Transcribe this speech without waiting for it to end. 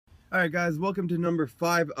Alright guys, welcome to number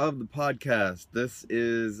 5 of the podcast.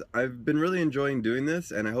 I've been really enjoying doing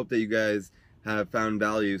this, and I hope that you guys have found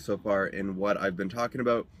value so far in what I've been talking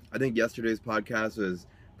about. I think yesterday's podcast was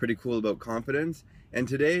pretty cool about confidence, and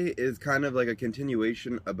today is kind of like a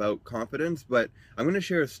continuation about confidence, but I'm going to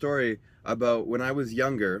share a story about when I was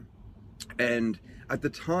younger, and at the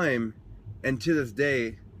time, and to this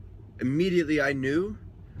day, immediately I knew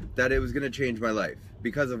that it was going to change my life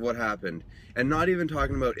because of what happened. And not even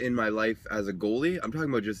talking about in my life as a goalie, I'm talking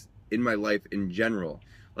about just in my life in general.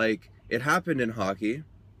 Like, it happened in hockey,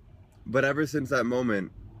 but ever since that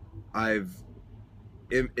moment,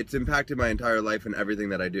 it's impacted my entire life and everything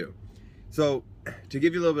that I do. So, to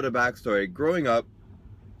give you a little bit of backstory, growing up,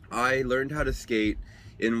 I learned how to skate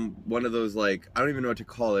in one of those, like, I don't even know what to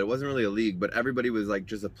call it. It wasn't really a league, but everybody was like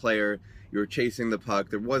just a player. You were chasing the puck.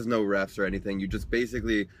 There was no refs or anything. You just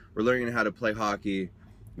basically were learning how to play hockey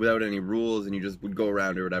without any rules, and you just would go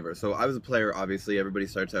around or whatever. So I was a player, obviously. Everybody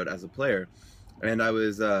starts out as a player. And that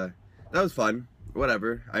was fun.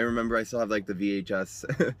 Whatever. I remember I still have like the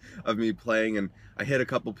VHS of me playing, and I hit a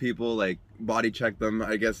couple people, like body checked them.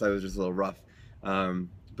 I guess I was just a little rough.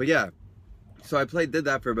 But yeah, so I did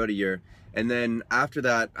that for about a year. And then after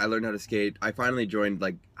that, I learned how to skate. I finally joined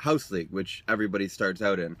like House League, which everybody starts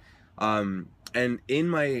out in. And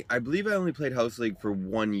I believe I only played House League for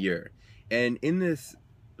 1 year. And in this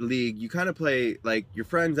league, you kind of play, like, your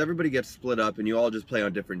friends, everybody gets split up and you all just play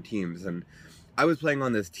on different teams. And I was playing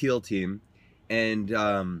on this teal team, and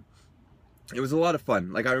it was a lot of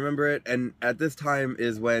fun. Like, I remember it, and at this time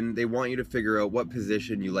is when they want you to figure out what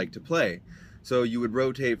position you like to play. So you would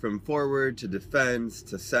rotate from forward to defense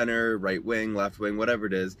to center, right wing, left wing, whatever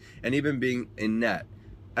it is, and even being in net.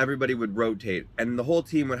 Everybody would rotate, and the whole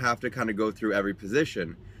team would have to kind of go through every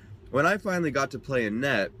position. When I finally got to play in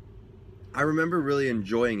net, I remember really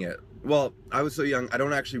enjoying it. Well, I was so young, I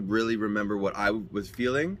don't actually really remember what I was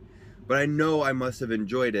feeling, but I know I must have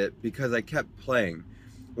enjoyed it because I kept playing.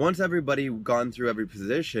 Once everybody gone through every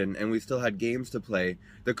position and we still had games to play,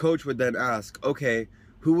 the coach would then ask, okay,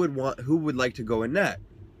 who would like to go in net?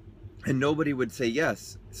 And nobody would say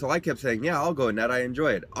yes. So I kept saying, yeah, I'll go in net, I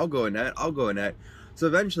enjoy it. I'll go in net, I'll go in net. So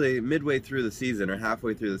eventually, midway through the season, or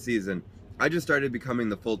halfway through the season, I just started becoming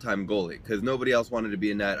the full-time goalie because nobody else wanted to be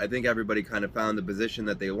in net. I think everybody kind of found the position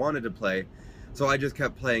that they wanted to play, so I just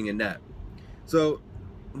kept playing in net. So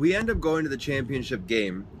we end up going to the championship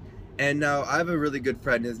game, and now I have a really good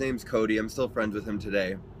friend. His name's Cody. I'm still friends with him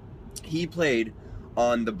today. He played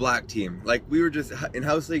on the black team. Like, we were just, in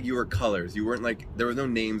House League, you were colors. You weren't like, there was no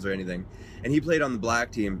names or anything. And he played on the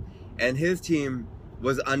black team, and his team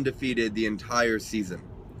was undefeated the entire season.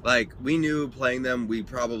 Like, we knew playing them, we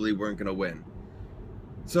probably weren't going to win.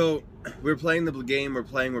 So we're playing the game, we're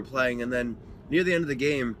playing, and then near the end of the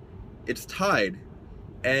game, it's tied,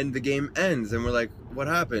 and the game ends, and we're like, what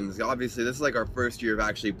happens? Obviously, this is like our first year of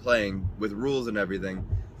actually playing with rules and everything.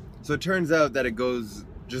 So it turns out that it goes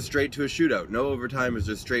just straight to a shootout. No overtime, it's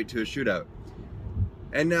just straight to a shootout.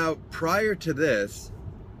 And now, prior to this,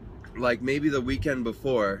 like maybe the weekend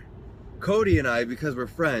before, Cody and I, because we're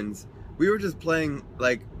friends, we were just playing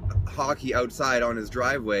like hockey outside on his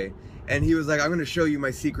driveway, and he was like, I'm gonna show you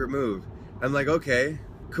my secret move. I'm like, okay,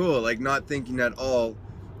 cool, like not thinking at all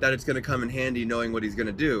that it's gonna come in handy knowing what he's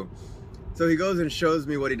gonna do. So he goes and shows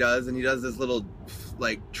me what he does, and he does this little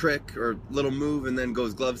like trick or little move and then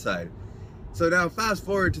goes glove side. So now fast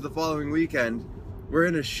forward to the following weekend, we're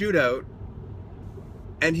in a shootout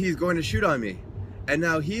and he's going to shoot on me. And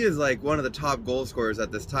now he is like one of the top goal scorers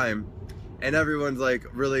at this time, and everyone's like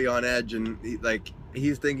really on edge, and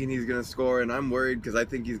he's thinking he's gonna score, and I'm worried because I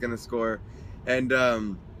think he's gonna score. And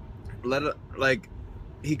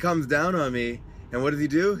he comes down on me, and what does he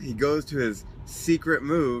do? He goes to his secret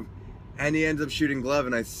move, and he ends up shooting glove,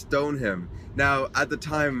 and I stone him. Now at the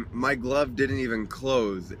time, my glove didn't even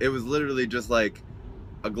close. It was literally just like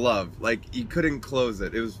a glove. Like, you couldn't close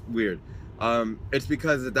it. It was weird. It's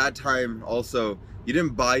because at that time also, you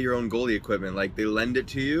didn't buy your own goalie equipment. Like, they lend it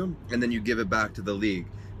to you and then you give it back to the league,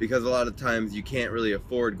 because a lot of times you can't really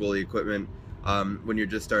afford goalie equipment when you're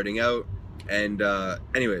just starting out. And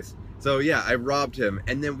anyways, so yeah, I robbed him,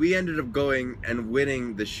 and then we ended up going and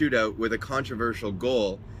winning the shootout with a controversial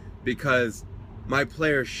goal because my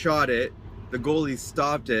player shot it, the goalie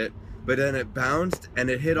stopped it, but then it bounced and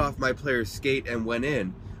it hit off my player's skate and went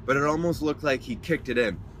in, but it almost looked like he kicked it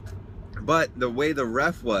in. But the way the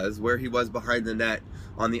ref was, where he was behind the net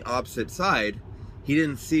on the opposite side, he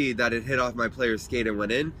didn't see that it hit off my player's skate and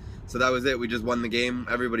went in. So that was it. We just won the game.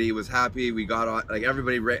 Everybody was happy. We got on, like,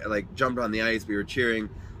 everybody like jumped on the ice. We were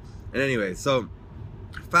cheering. And anyway, so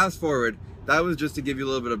fast forward, that was just to give you a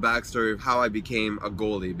little bit of backstory of how I became a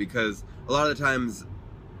goalie, because a lot of the times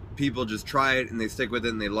people just try it and they stick with it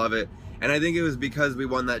and they love it. And I think it was because we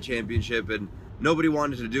won that championship and nobody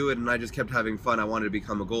wanted to do it, and I just kept having fun. I wanted to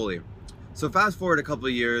become a goalie. So fast forward a couple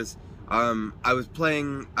of years, I was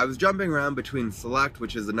jumping around between Select,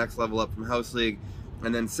 which is the next level up from House League,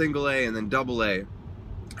 and then Single A and then Double A.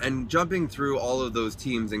 And jumping through all of those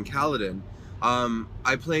teams in Caledon,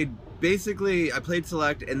 I played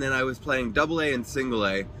Select, and then I was playing Double A and Single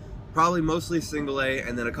A, probably mostly Single A,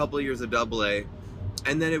 and then a couple of years of Double A.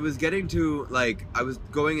 And then it was getting to, like, I was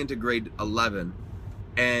going into grade 11,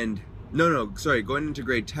 and going into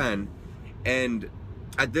grade 10, and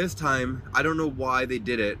at this time, I don't know why they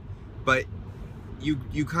did it, but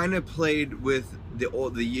you kind of played with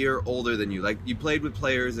the year older than you. Like, you played with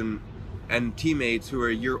players and teammates who are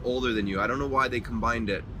a year older than you. I don't know why they combined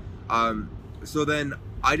it. So then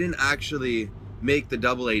I didn't actually make the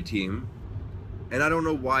Double A team, and I don't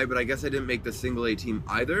know why, but I guess I didn't make the Single A team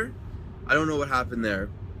either. I don't know what happened there,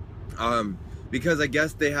 because I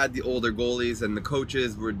guess they had the older goalies and the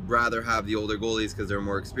coaches would rather have the older goalies because they're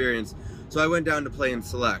more experienced. So I went down to play in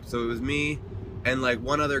Select. So it was me and like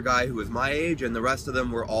one other guy who was my age, and the rest of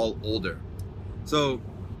them were all older. So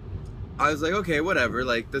I was like, okay, whatever,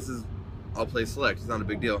 like I'll play Select, it's not a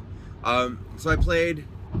big deal. So I played,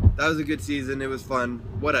 that was a good season, it was fun,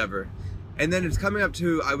 whatever. And then it's coming up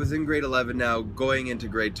to, I was in grade 11 now, going into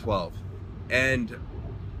grade 12. And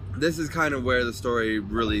this is kind of where the story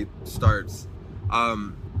really starts.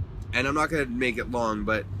 And I'm not going to make it long,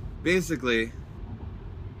 but basically,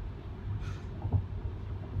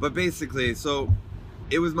 so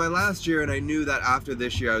it was my last year, and I knew that after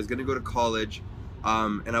this year I was going to go to college,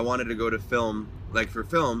 and I wanted to go to film, like for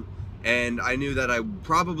film, and I knew that I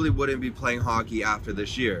probably wouldn't be playing hockey after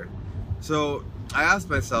this year. So I asked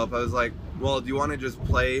myself, I was like, well, do you want to just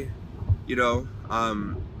play, you know,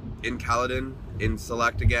 in Caledon, in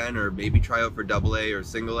Select again, or maybe try out for Double A or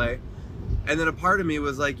Single A? And then a part of me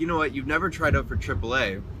was like, you know what, you've never tried out for Triple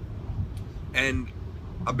A. And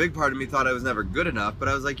a big part of me thought I was never good enough, but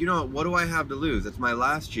I was like, you know what do I have to lose? It's my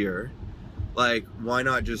last year. Like, why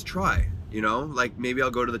not just try? You know, like maybe I'll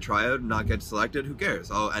go to the tryout and not get selected. Who cares?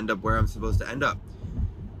 I'll end up where I'm supposed to end up.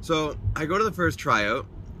 So I go to the first tryout,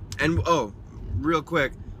 and oh, real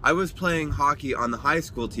quick, I was playing hockey on the high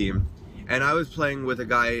school team, and I was playing with a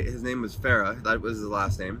guy, his name was Farah, that was his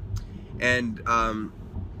last name, and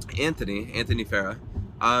Anthony Farah.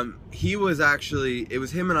 He was actually, it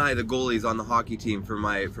was him and I, the goalies on the hockey team for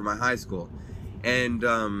my high school.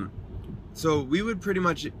 And so we would pretty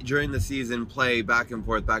much during the season play back and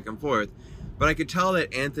forth, but I could tell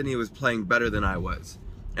that Anthony was playing better than I was.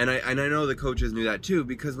 And I know the coaches knew that too,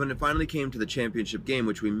 because when it finally came to the championship game,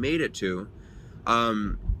 which we made it to,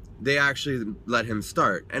 they actually let him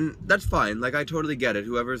start. And that's fine, like I totally get it.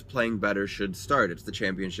 Whoever's playing better should start. It's the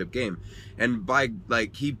championship game. And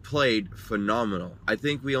he played phenomenal. I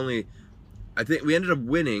think we ended up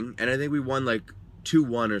winning, and I think we won like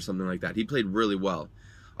 2-1 or something like that. He played really well.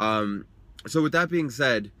 So with that being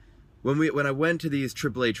said, when I went to these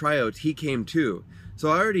AAA tryouts, he came too. So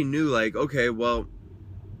I already knew, like, okay, well,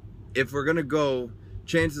 if we're gonna go,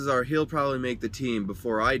 chances are he'll probably make the team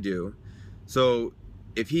before I do. So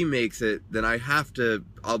if he makes it, then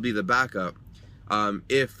I'll be the backup,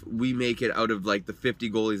 if we make it out of like the 50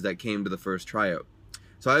 goalies that came to the first tryout.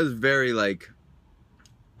 So I was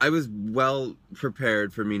I was well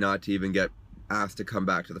prepared for me not to even get asked to come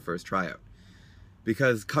back to the first tryout.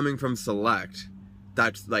 Because coming from Select,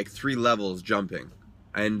 that's like 3 levels jumping.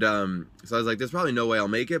 And so I was like, there's probably no way I'll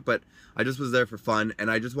make it, but I just was there for fun,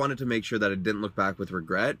 and I just wanted to make sure that I didn't look back with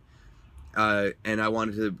regret, and I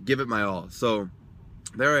wanted to give it my all. So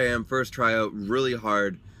there I am, first tryout, really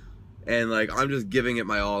hard, and like I'm just giving it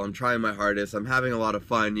my all. I'm trying my hardest. I'm having a lot of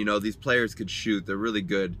fun. You know, these players could shoot. They're really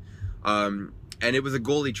good. And it was a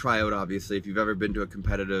goalie tryout, obviously, if you've ever been to a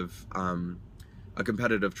competitive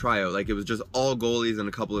tryout. Like, it was just all goalies and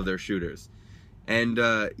a couple of their shooters. And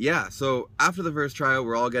yeah, so after the first tryout,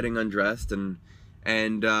 we're all getting undressed, and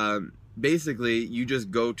basically you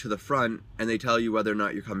just go to the front and they tell you whether or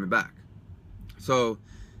not you're coming back. So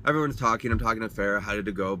everyone's talking, I'm talking to Farah, how did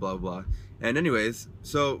it go, blah blah. And anyways,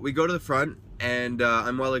 so we go to the front, and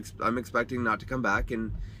I'm expecting not to come back,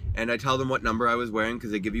 and I tell them what number I was wearing,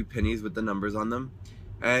 because they give you pennies with the numbers on them.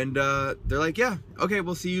 And they're like, yeah, okay,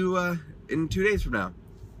 we'll see you in 2 days from now,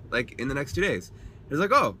 like in the next 2 days. It's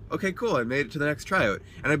like, oh, okay, cool, I made it to the next tryout.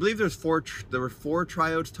 And I believe there were 4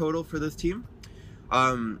 tryouts total for this team. So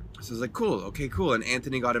I was like, cool, okay, cool. And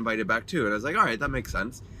Anthony got invited back too. And I was like, all right, that makes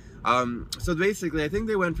sense. So basically, I think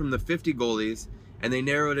they went from the 50 goalies, and they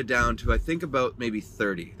narrowed it down to I think about maybe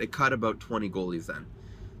 30. They cut about 20 goalies then.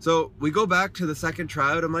 So we go back to the second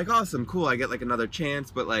tryout. I'm like, awesome, cool. I get like another chance,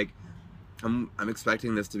 but like I'm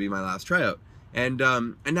expecting this to be my last tryout. And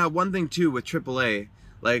now one thing too with AAA,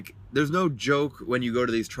 like there's no joke when you go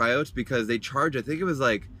to these tryouts because they charge, I think it was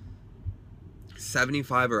like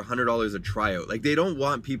 $75 or $100 a tryout. Like they don't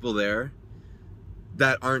want people there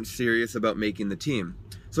that aren't serious about making the team.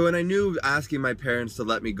 So when I knew asking my parents to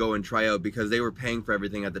let me go and try out because they were paying for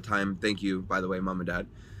everything at the time, thank you, by the way, mom and dad,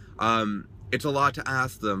 it's a lot to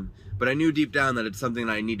ask them, but I knew deep down that it's something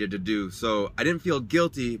that I needed to do. So I didn't feel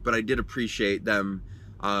guilty, but I did appreciate them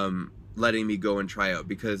letting me go and try out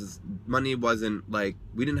because money wasn't like,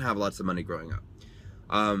 we didn't have lots of money growing up.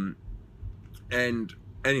 And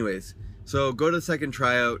anyways, so go to the second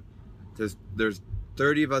tryout. There's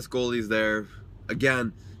 30 of us goalies there.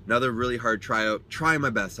 Again, another really hard tryout. Trying my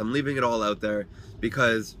best. I'm leaving it all out there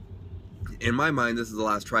because in my mind, this is the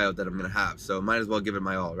last tryout that I'm going to have. So might as well give it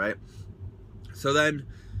my all, right? So then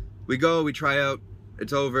we go, we try out,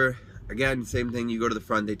 it's over. Again, same thing, you go to the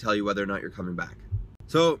front, they tell you whether or not you're coming back.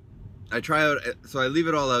 So I try out, so I leave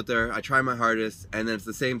it all out there, I try my hardest, and then it's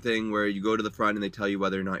the same thing where you go to the front and they tell you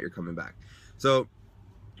whether or not you're coming back. So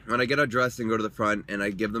when I get dressed and go to the front and I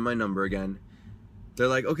give them my number again, they're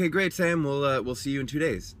like, okay, great, Sam, we'll see you in 2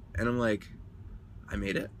 days. And I'm like, I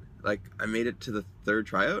made it? Like, I made it to the third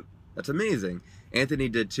tryout? That's amazing. Anthony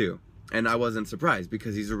did too. And I wasn't surprised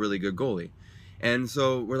because he's a really good goalie. And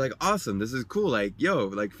so we're like, awesome, this is cool. Like, yo,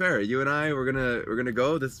 like Farrah, you and I, we're gonna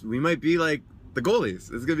go. We might be like the goalies.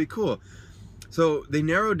 This is gonna be cool. So they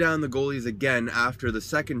narrowed down the goalies again after the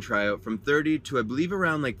second tryout from 30 to I believe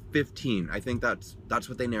around like 15. I think that's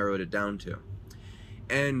what they narrowed it down to.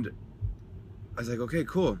 And I was like, okay,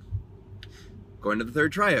 cool. Going to the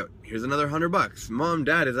third tryout. Here's another $100. Mom,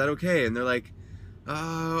 Dad, is that okay? And they're like,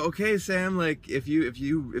 okay, Sam. Like, if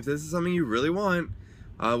this is something you really want,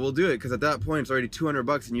 we'll do it. Because at that point, it's already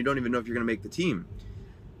 $200, and you don't even know if you're gonna make the team.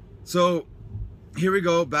 So here we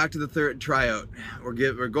go, back to the third tryout.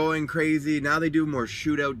 We're going crazy. Now they do more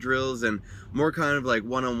shootout drills and more kind of like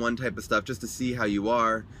one-on-one type of stuff just to see how you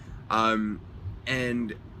are. And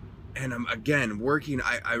I'm again working.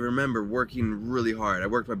 I remember working really hard. I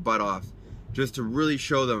worked my butt off just to really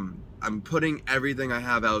show them I'm putting everything I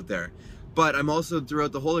have out there. But I'm also,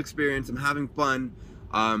 throughout the whole experience, I'm having fun.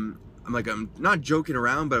 I'm not joking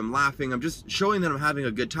around, but I'm laughing. I'm just showing that I'm having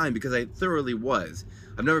a good time because I thoroughly was.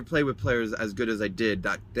 I've never played with players as good as I did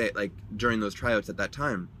that day, like during those tryouts at that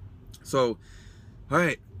time. So, all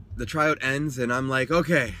right, the tryout ends and I'm like,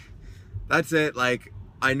 okay, that's it. Like,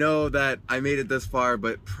 I know that I made it this far,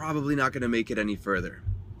 but probably not going to make it any further.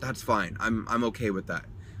 That's fine. I'm okay with that.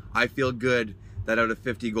 I feel good that out of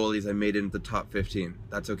 50 goalies, I made it into the top 15.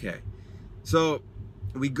 That's okay. So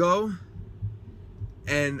we go,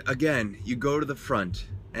 and again, you go to the front,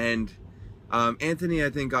 and Anthony, I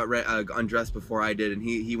think, got undressed before I did, and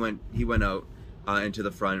he went out into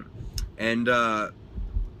the front, and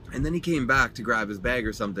then he came back to grab his bag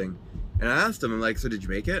or something, and I asked him, I'm like, so did you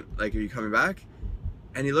make it? Like, are you coming back?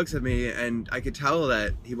 And he looks at me, and I could tell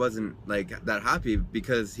that he wasn't like that happy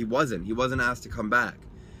because he wasn't asked to come back.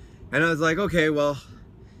 And I was like, okay, well,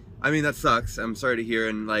 I mean, that sucks. I'm sorry to hear.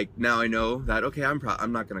 And like, now I know that, okay, I'm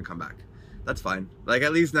not going to come back. That's fine. Like,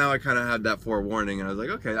 at least now I kind of had that forewarning and I was like,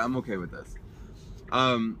 okay, I'm okay with this.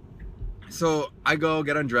 So I go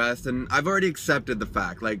get undressed and I've already accepted the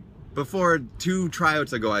fact, like before 2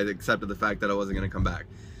 tryouts ago, I accepted the fact that I wasn't going to come back.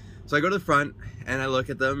 So I go to the front and I look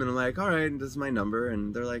at them and I'm like, all right, this is my number.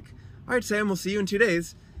 And they're like, all right, Sam, we'll see you in 2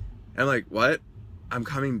 days. And I'm like, what? I'm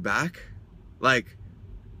coming back? Like,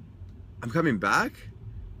 I'm coming back?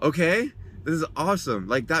 Okay, this is awesome.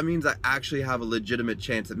 Like, that means I actually have a legitimate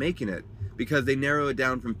chance at making it because they narrow it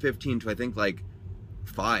down from 15 to I think like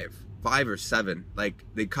 5 or 7. Like,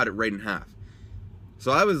 they cut it right in half.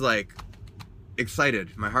 So I was like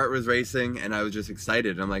excited. My heart was racing and I was just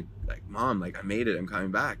excited. I'm like, Mom, like, I made it. I'm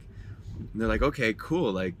coming back. And they're like, okay,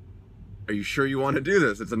 cool. Like, are you sure you want to do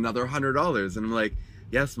this? It's another $100. And I'm like,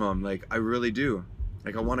 yes, Mom. Like, I really do.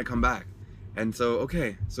 Like, I want to come back. And so,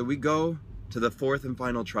 okay, so we go to the 4th and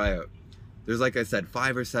final tryout. There's, like I said,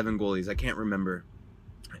 5 or 7 goalies. I can't remember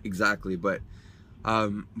exactly, but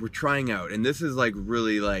we're trying out. And this is like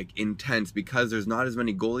really like intense because there's not as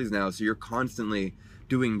many goalies now. So you're constantly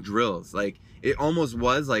doing drills. Like, it almost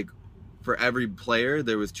was like for every player,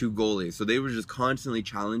 there was 2 goalies. So they were just constantly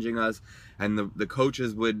challenging us. And the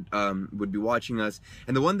coaches would be watching us.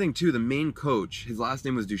 And the one thing too, the main coach, his last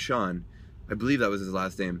name was Duchan. I believe that was his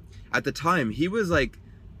last name. At the time, he was like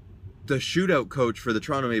the shootout coach for the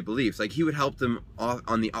Toronto Maple Leafs. Like, he would help them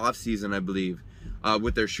on the off season, I believe,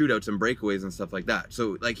 with their shootouts and breakaways and stuff like that.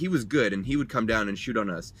 So like he was good, and he would come down and shoot on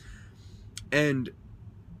us. And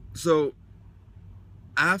so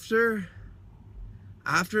after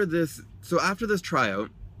this tryout,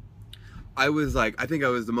 I was like, I think I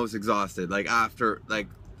was the most exhausted. Like after, like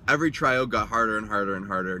every tryout got harder and harder and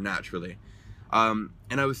harder naturally. And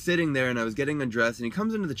I was sitting there and I was getting undressed, and he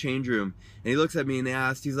comes into the change room and he looks at me and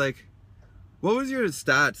he's like, what was your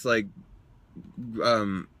stats like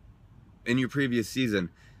in your previous season?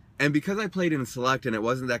 And because I played in select and it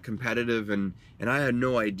wasn't that competitive and I had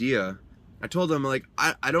no idea, I told him like,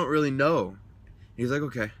 I don't really know. He's like,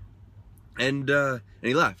 okay. And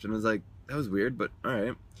he left, and I was like, that was weird, but all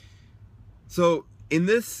right. So in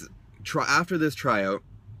this after this tryout,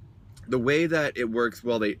 the way that it works,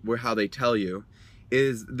 how they tell you,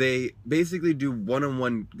 is they basically do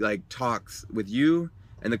one-on-one like talks with you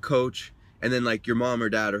and the coach, and then like your mom or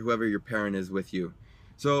dad or whoever your parent is with you.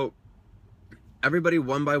 So everybody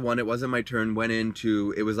one by one, it wasn't my turn, went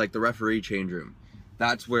into, it was like the referee change room.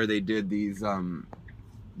 That's where they did these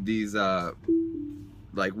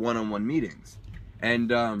like one-on-one meetings.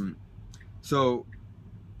 And so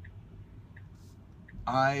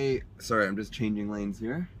sorry, I'm just changing lanes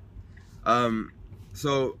here.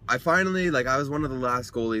 So I finally, like, I was one of the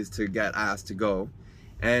last goalies to get asked to go.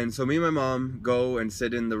 And so me and my mom go and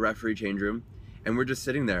sit in the referee change room, and we're just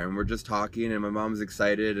sitting there and we're just talking, and my mom's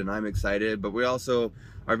excited and I'm excited, but we also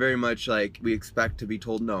are very much like, we expect to be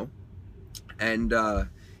told no. And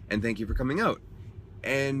thank you for coming out.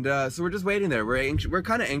 And so we're just waiting there. We're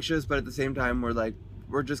kind of anxious, but at the same time,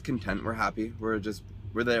 we're just content. We're happy. We're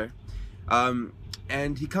there.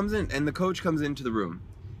 And he comes in, and the coach comes into the room,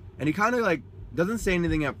 and he kind of like doesn't say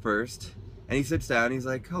anything at first, and he sits down. He's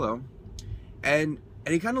like, hello, and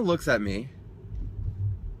he kind of looks at me,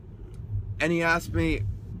 and he asked me,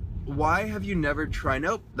 why have you never tried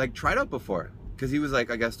out before? Because he was like,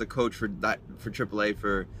 I guess the coach for AAA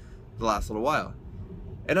for the last little while.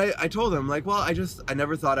 And I told him, like, well, I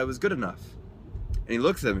never thought I was good enough. And he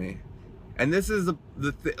looks at me, and this is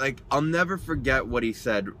like, I'll never forget what he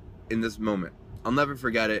said in this moment. I'll never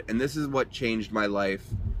forget it, and this is what changed my life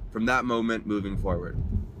from that moment moving forward.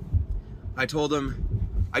 I told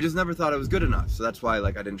him, I just never thought I was good enough, so that's why,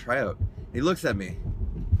 like, I didn't try out. And he looks at me,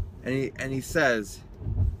 and he says,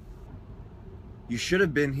 you should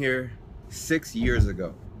have been here 6 years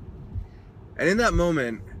ago. And in that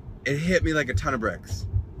moment, it hit me like a ton of bricks.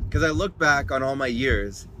 Because I look back on all my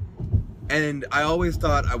years, and I always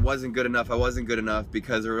thought I wasn't good enough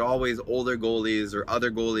because there were always older goalies or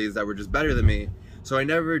other goalies that were just better than me. So I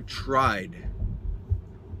never tried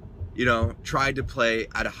to play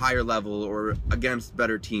at a higher level or against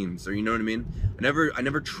better teams, or you know what I mean? I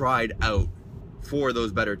never tried out for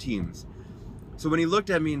those better teams. So when he looked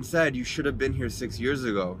at me and said, you should have been here 6 years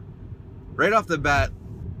ago, right off the bat,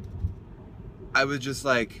 I was just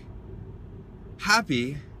like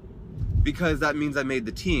happy, because that means I made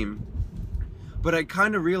the team. But I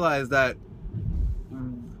kind of realized that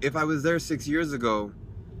if I was there 6 years ago,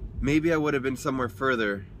 maybe I would have been somewhere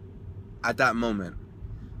further at that moment.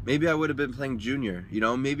 Maybe I would have been playing junior,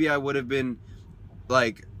 maybe I would have been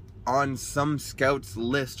like on some scouts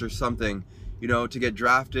list or something, to get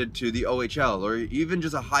drafted to the OHL, or even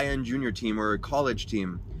just a high-end junior team or a college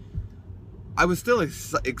team. I was still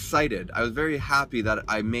excited. I was very happy that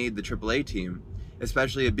I made the AAA team,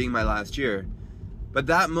 especially it being my last year. But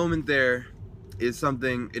that moment there is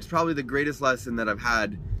something, it's probably the greatest lesson that I've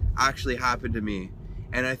had actually happen to me.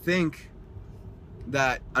 And I think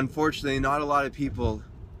that unfortunately not a lot of people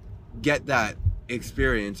get that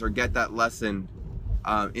experience or get that lesson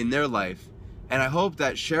in their life. And I hope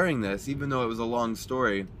that sharing this, even though it was a long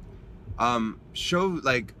story,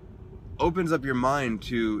 opens up your mind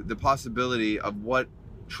to the possibility of what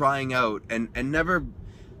trying out and never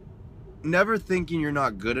thinking you're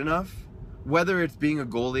not good enough, whether it's being a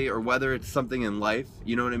goalie or whether it's something in life,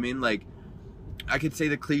 you know what I mean? Like, I could say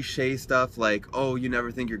the cliche stuff like, oh, you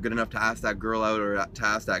never think you're good enough to ask that girl out or to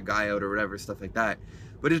ask that guy out or whatever, stuff like that.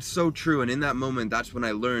 But it's so true. And in that moment, that's when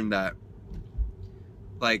I learned that,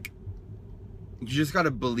 like, you just got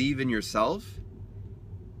to believe in yourself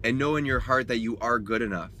and know in your heart that you are good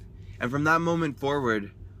enough. And from that moment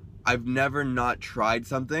forward, I've never not tried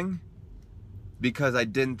something because I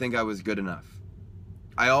didn't think I was good enough.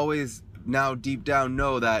 I always now deep down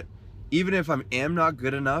know that even if I am not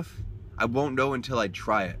good enough, I won't know until I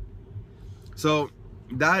try it. So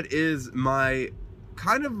that is my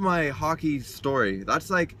hockey story. That's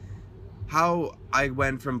like how I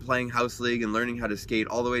went from playing house league and learning how to skate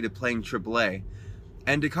all the way to playing AAA.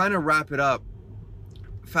 And to kind of wrap it up,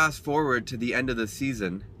 fast forward to the end of the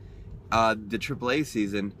season, the AAA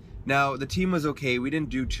season, Now, the team was okay. We didn't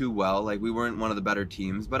do too well. Like, we weren't one of the better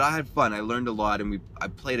teams, but I had fun. I learned a lot, and I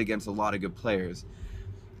played against a lot of good players.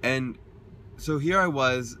 And so here I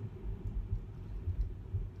was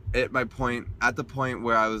at the point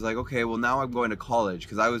where I was like, okay, well, now I'm going to college,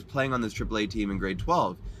 because I was playing on this AAA team in grade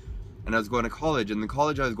 12, and I was going to college, and the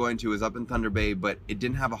college I was going to was up in Thunder Bay, but it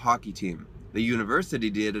didn't have a hockey team. The university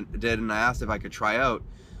did, and I asked if I could try out,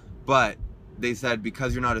 but they said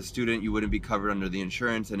because you're not a student, you wouldn't be covered under the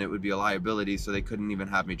insurance, and it would be a liability, so they couldn't even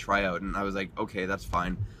have me try out. And I was like, okay, that's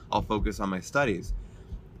fine. I'll focus on my studies.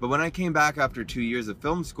 But when I came back after 2 years of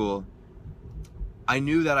film school, I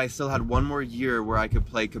knew that I still had one more year where I could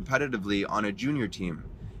play competitively on a junior team.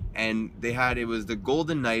 And it was the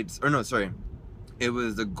Golden Knights, it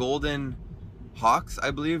was the Golden Hawks,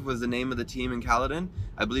 I believe was the name of the team in Caledon.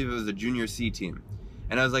 I believe it was a junior C team.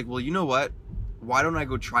 And I was like, well, you know what? Why don't I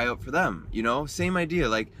go try out for them? You know, same idea.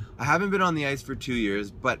 Like, I haven't been on the ice for 2 years,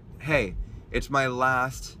 but hey, it's my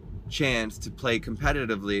last chance to play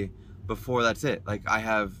competitively before that's it. Like, I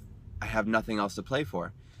have nothing else to play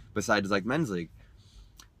for besides like men's league.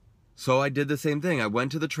 So I did the same thing. I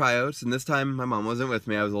went to the tryouts, and this time my mom wasn't with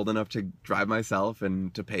me. I was old enough to drive myself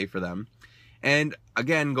and to pay for them. And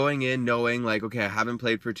again, going in knowing like, okay, I haven't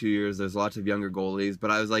played for 2 years, there's lots of younger goalies,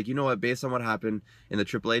 but I was like, you know what, based on what happened in the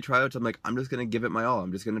AAA tryouts, I'm like, I'm just going to give it my all.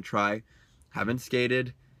 I'm just going to try. Haven't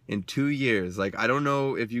skated in 2 years. Like, I don't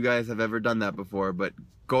know if you guys have ever done that before, but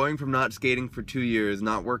going from not skating for 2 years,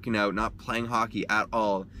 not working out, not playing hockey at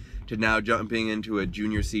all, to now jumping into a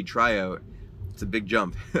junior C tryout, it's a big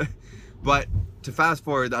jump. But to fast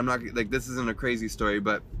forward, I'm not, like, this isn't a crazy story,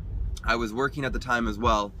 but I was working at the time as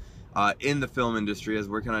well, in the film industry. I was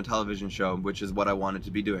working on a television show, which is what I wanted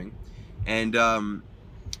to be doing, and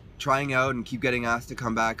trying out and keep getting asked to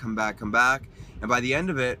come back, and by the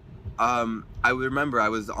end of it, I remember I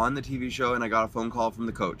was on the TV show and I got a phone call from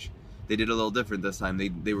the coach. They did a little different this time.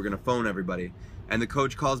 They were gonna phone everybody, and the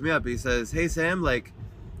coach calls me up. He says, hey Sam, like,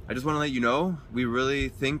 I just want to let you know, we really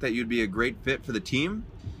think that you'd be a great fit for the team,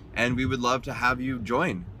 and we would love to have you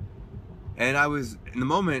join. And I was, in the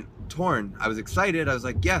moment, torn. I was excited. I was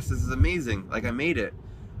like, yes, this is amazing. Like, I made it.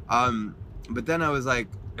 But then I was like,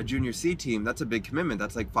 a junior C team, that's a big commitment.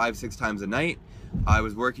 That's like 5-6 times a night. I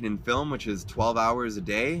was working in film, which is 12 hours a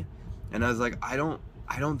day. And I was like, I don't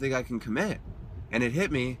think I can commit. And it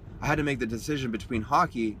hit me. I had to make the decision between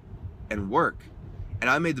hockey and work. And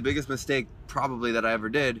I made the biggest mistake probably that I ever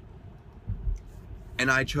did. And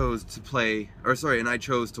I chose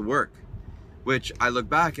to work. Which I look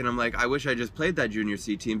back and I'm like, I wish I just played that junior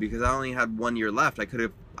C team, because I only had 1 year left. I could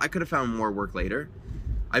have found more work later.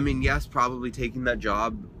 I mean, yes, probably taking that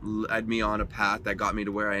job led me on a path that got me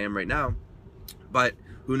to where I am right now. But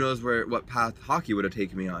who knows what path hockey would have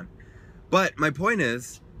taken me on. But my point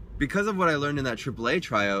is, because of what I learned in that AAA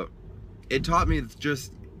tryout, it taught me to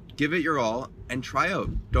just give it your all and try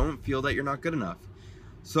out. Don't feel that you're not good enough.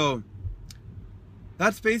 So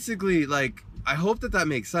that's basically, like, I hope that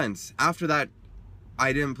makes sense. After that,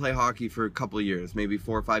 I didn't play hockey for a couple of years, maybe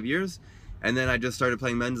 4 or 5 years. And then I just started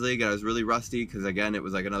playing men's league, and I was really rusty because, again, it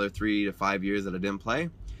was like another 3 to 5 years that I didn't play.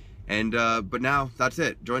 And but now that's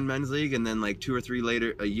it. Joined men's league, and then like 2 or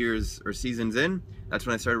 3 years or seasons in, that's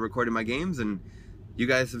when I started recording my games, and you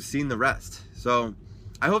guys have seen the rest. So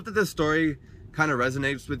I hope that this story kind of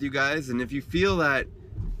resonates with you guys. And if you feel that,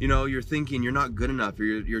 you know, you're thinking you're not good enough, or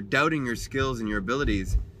you're doubting your skills and your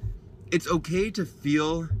abilities, it's okay to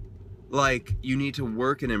feel like you need to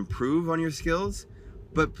work and improve on your skills,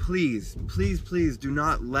 but please, please, please do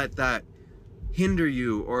not let that hinder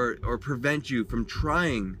you or prevent you from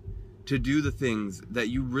trying to do the things that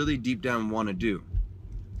you really deep down want to do.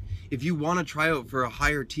 If you want to try out for a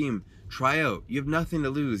higher team, try out. You have nothing to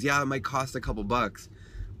lose. Yeah, it might cost a couple bucks,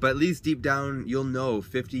 but at least deep down you'll know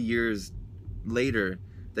 50 years later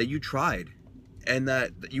that you tried, and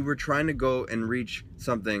that you were trying to go and reach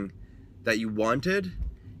something that you wanted.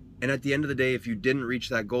 And at the end of the day, if you didn't reach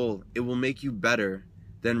that goal, it will make you better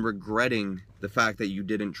than regretting the fact that you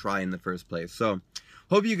didn't try in the first place. So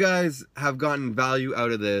hope you guys have gotten value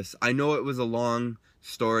out of this. I know it was a long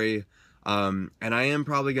story, and I am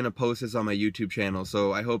probably going to post this on my YouTube channel.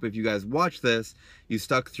 So I hope if you guys watch this, you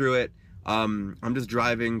stuck through it. I'm just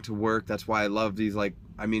driving to work. That's why I love these, like,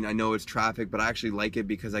 I mean, I know it's traffic, but I actually like it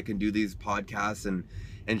because I can do these podcasts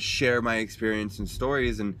and share my experience and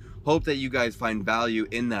stories, and hope that you guys find value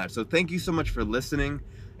in that. So thank you so much for listening,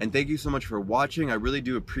 and thank you so much for watching. I really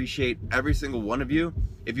do appreciate every single one of you.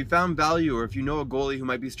 If you found value, or if you know a goalie who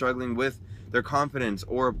might be struggling with their confidence,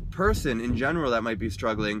 or a person in general that might be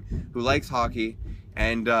struggling who likes hockey,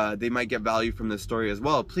 and they might get value from this story as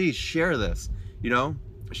well, please share this. You know,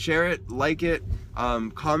 share it, like it,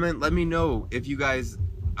 comment. Let me know if you guys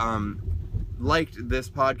liked this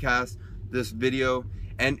podcast, this video,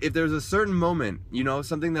 and if there's a certain moment, you know,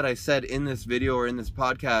 something that I said in this video or in this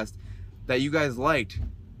podcast that you guys liked.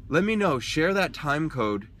 Let me know. Share that time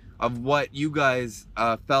code of what you guys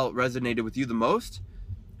felt resonated with you the most.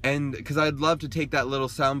 And because I'd love to take that little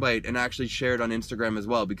soundbite and actually share it on Instagram as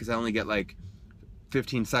well, because I only get like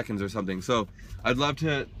 15 seconds or something. So I'd love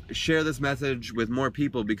to share this message with more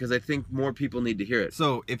people because I think more people need to hear it.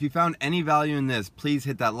 So if you found any value in this, please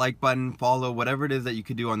hit that like button, follow, whatever it is that you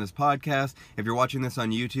could do on this podcast. If you're watching this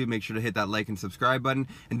on YouTube, make sure to hit that like and subscribe button.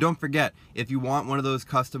 And don't forget, if you want one of those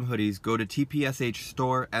custom hoodies, go to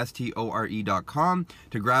tpshstore.com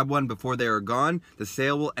to grab one before they are gone. The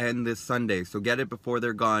sale will end this Sunday, so get it before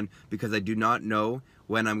they're gone, because I do not know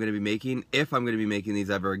when I'm going to be making, if I'm going to be making these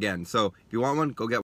ever again. So if you want one, go get one.